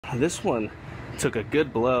this one took a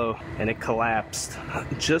good blow and it collapsed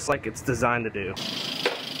just like it's designed to do.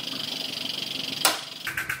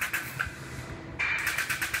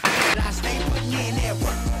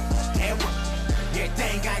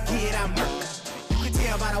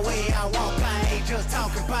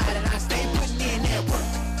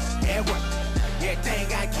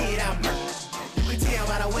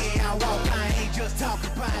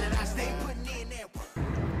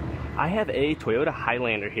 I have a Toyota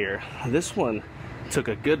Highlander here. This one took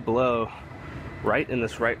a good blow right in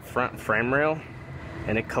this right front frame rail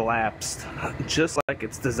and it collapsed just like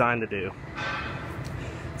it's designed to do.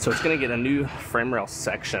 So it's going to get a new frame rail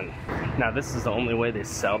section. Now this is the only way they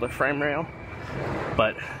sell the frame rail,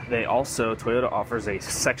 but they also, Toyota offers a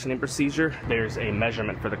sectioning procedure. There's a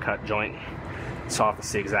measurement for the cut joint, so I'll have to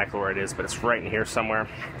see exactly where it is, but it's right in here somewhere.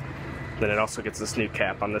 Then it also gets this new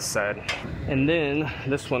cap on this side. And then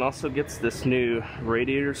this one also gets this new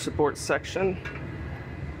radiator support section.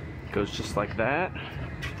 Goes just like that,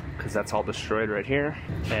 because that's all destroyed right here,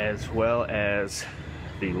 as well as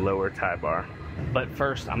the lower tie bar. But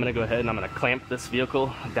first, I'm gonna go ahead and I'm gonna clamp this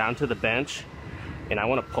vehicle down to the bench, and I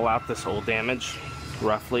wanna pull out this old damage,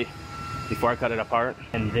 roughly, before I cut it apart.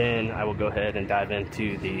 And then I will go ahead and dive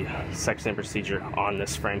into the sectioning procedure on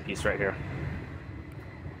this frame piece right here.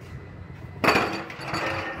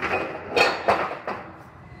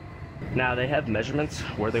 Now they have measurements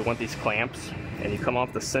where they want these clamps, and you come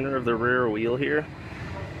off the center of the rear wheel here,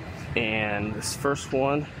 and this first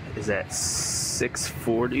one is at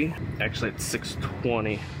 640, actually it's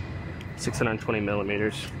 620, 620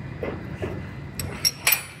 millimeters.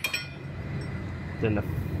 Then the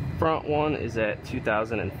front one is at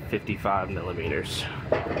 2055 millimeters.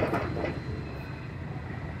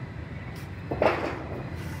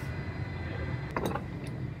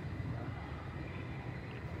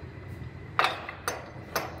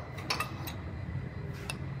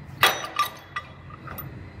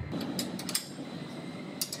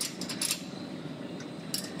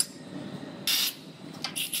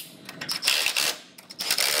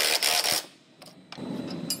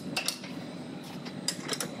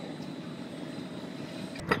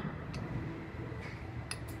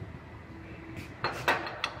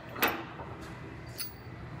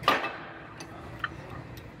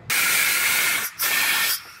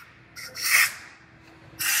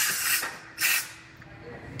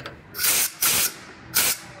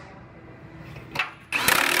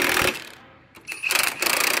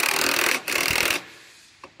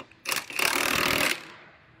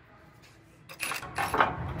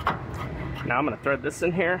 Now I'm going to thread this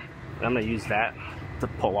in here, and I'm going to use that to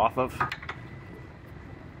pull off of.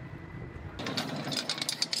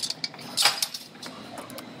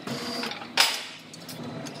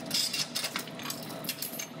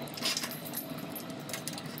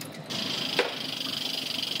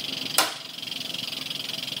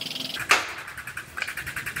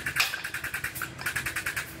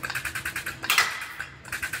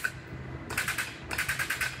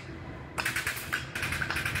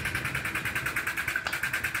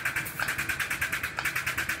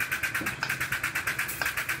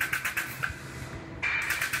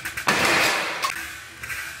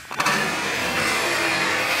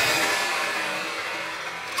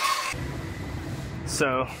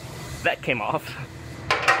 So that came off.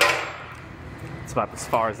 It's about as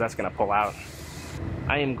far as that's going to pull out.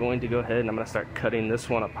 I am going to go ahead and I'm going to start cutting this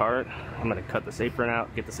one apart. I'm going to cut this apron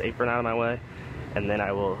out, get this apron out of my way, and then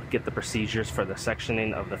I will get the procedures for the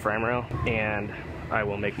sectioning of the frame rail, and I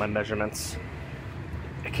will make my measurements.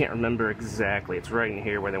 I can't remember exactly. It's right in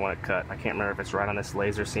here where they want it cut. I can't remember if it's right on this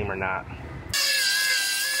laser seam or not.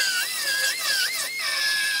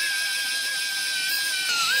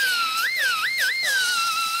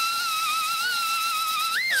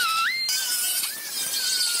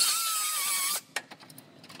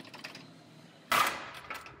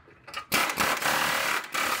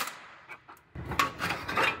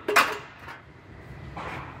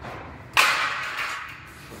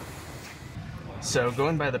 So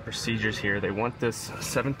going by the procedures here, they want this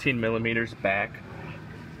 17 millimeters back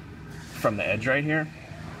from the edge right here,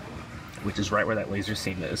 which is right where that laser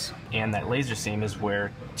seam is. And that laser seam is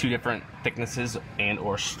where two different thicknesses and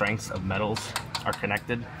or strengths of metals are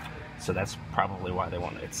connected. So that's probably why they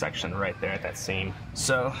want it sectioned right there at that seam.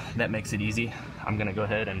 So that makes it easy. I'm gonna go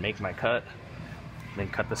ahead and make my cut, then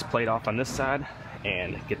cut this plate off on this side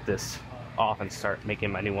and get this off and start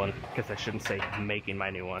making my new one. I guess I shouldn't say making my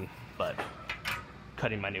new one, but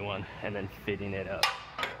cutting my new one and then fitting it up.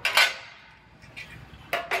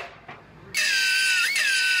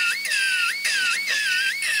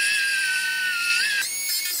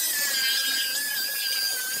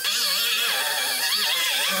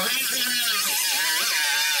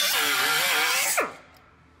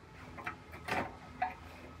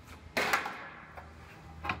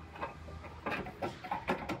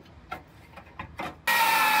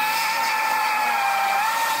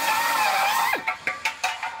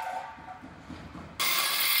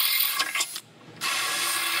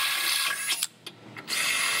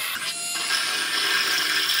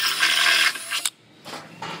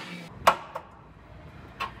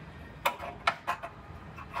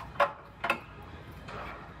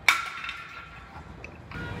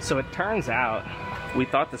 So it turns out, we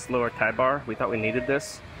thought this lower tie bar, we thought we needed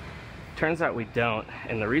this. Turns out we don't,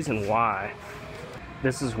 and the reason why,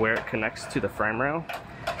 this is where it connects to the frame rail,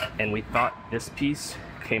 and we thought this piece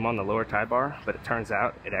came on the lower tie bar, but it turns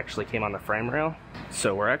out it actually came on the frame rail.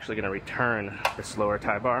 So we're actually going to return this lower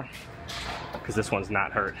tie bar, because this one's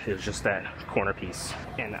not hurt, it was just that corner piece.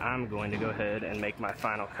 And I'm going to go ahead and make my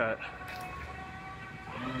final cut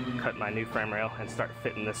my new frame rail, and start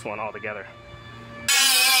fitting this one all together.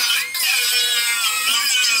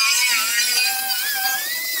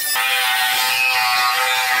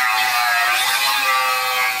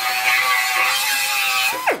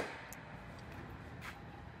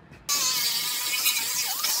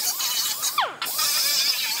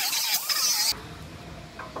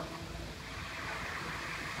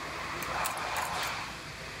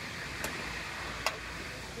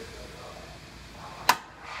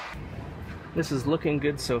 This is looking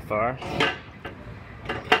good so far.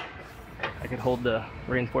 I could hold the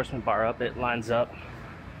reinforcement bar up, it lines up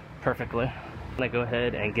perfectly. I'm gonna go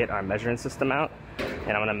ahead and get our measuring system out,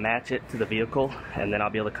 and I'm gonna match it to the vehicle, and then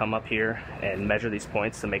I'll be able to come up here and measure these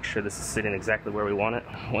points to make sure this is sitting exactly where we want it.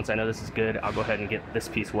 Once I know this is good, I'll go ahead and get this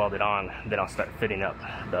piece welded on, then I'll start fitting up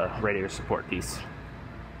the radiator support piece.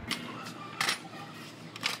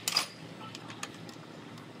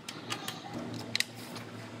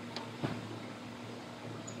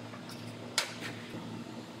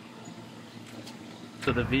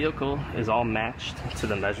 So the vehicle is all matched to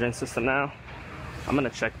the measuring system now. I'm gonna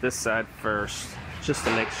check this side first, just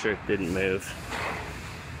to make sure it didn't move.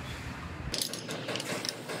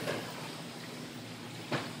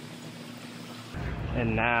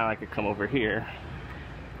 And now I could come over here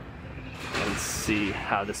and see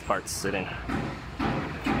how this part's sitting.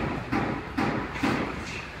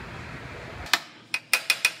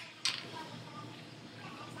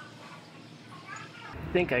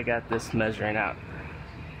 I think I got this measuring out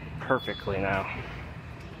perfectly now.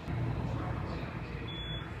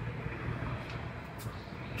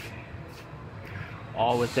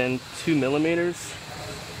 All within 2 millimeters.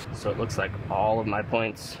 So it looks like all of my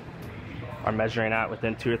points are measuring out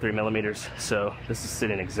within 2 or 3 millimeters. So this is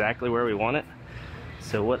sitting exactly where we want it.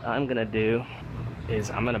 So what I'm gonna do is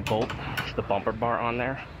I'm gonna bolt the bumper bar on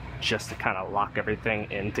there just to kind of lock everything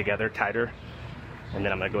in together tighter. And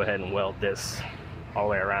then I'm gonna go ahead and weld this all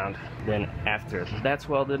the way around. Then after that's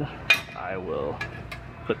welded, I will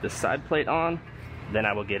put the side plate on. Then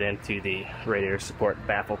I will get into the radiator support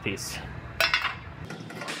baffle piece.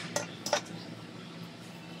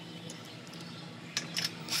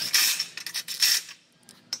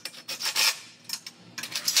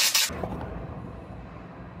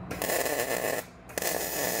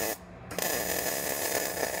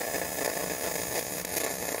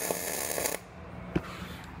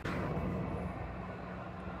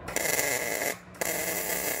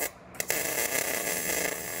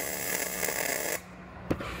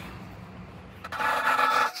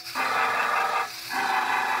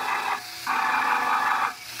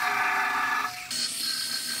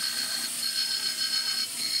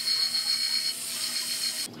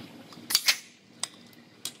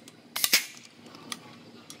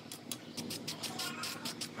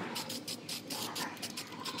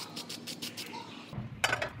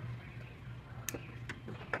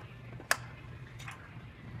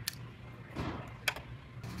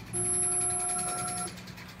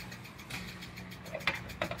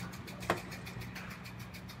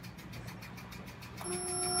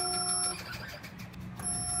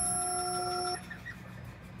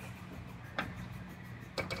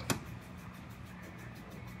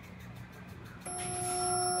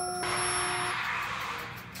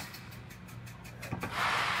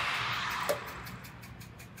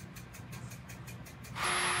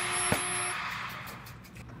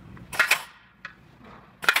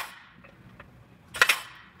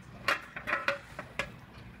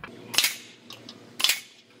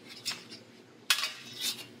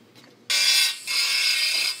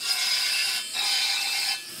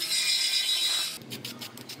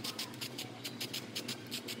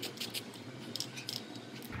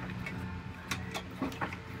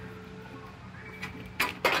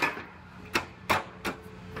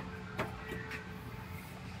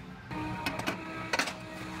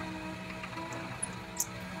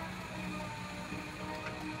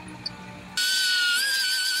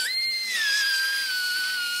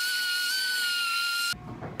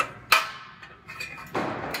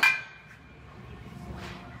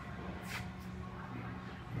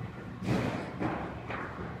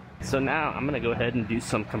 So now I'm gonna go ahead and do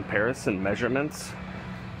some comparison measurements.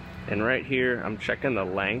 And right here, I'm checking the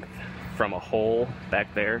length from a hole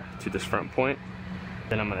back there to this front point.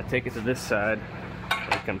 Then I'm gonna take it to this side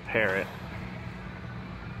and compare it.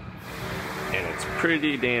 And it's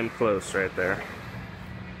pretty damn close right there.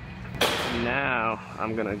 Now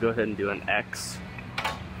I'm gonna go ahead and do an X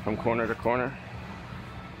from corner to corner.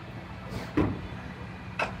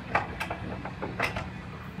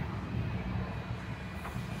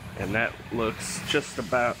 And that looks just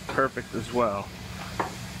about perfect as well.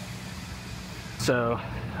 So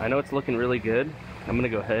I know it's looking really good. I'm gonna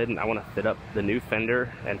go ahead and I wanna fit up the new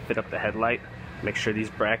fender and fit up the headlight. Make sure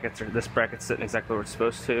these brackets, or this bracket's sitting exactly where it's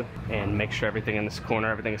supposed to, and make sure everything in this corner,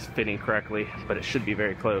 everything is fitting correctly, but it should be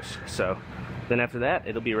very close. So then after that,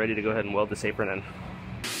 it'll be ready to go ahead and weld this apron in.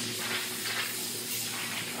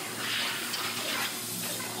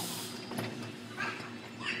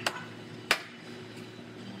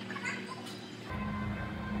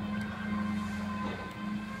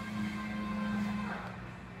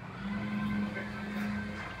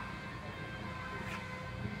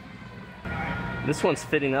 This one's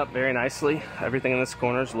fitting up very nicely. Everything in this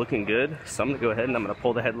corner is looking good. So I'm gonna go ahead and I'm gonna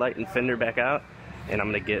pull the headlight and fender back out, and I'm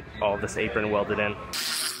gonna get all this apron welded in.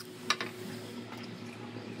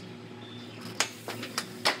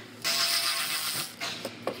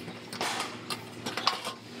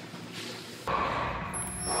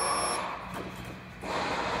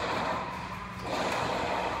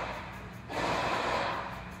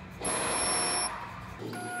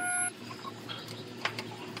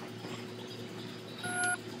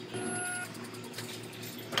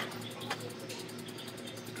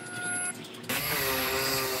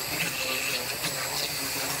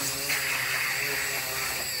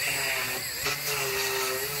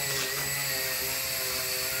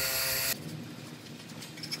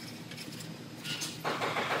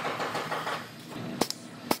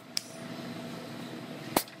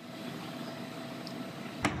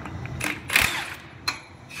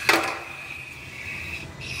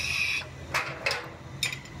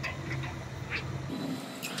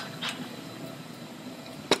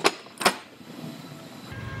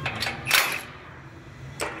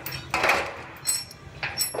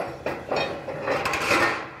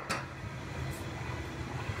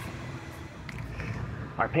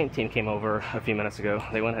 Our paint team came over a few minutes ago.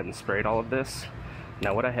 They went ahead and sprayed all of this.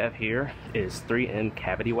 Now what I have here is 3M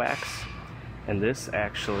cavity wax, and this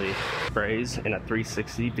actually sprays in a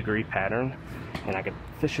 360-degree pattern, and I can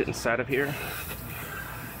fish it inside of here.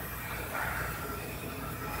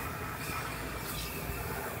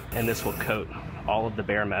 And this will coat all of the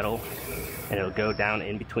bare metal, and it'll go down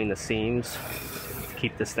in between the seams to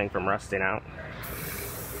keep this thing from rusting out.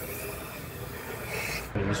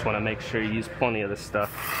 You just want to make sure you use plenty of this stuff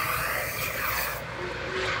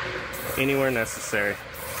anywhere necessary.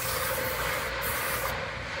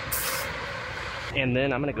 And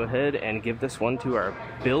then I'm going to go ahead and give this one to our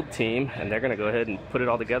build team, and they're going to go ahead and put it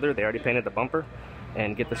all together. They already painted the bumper,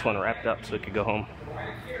 and get this one wrapped up so it could go home.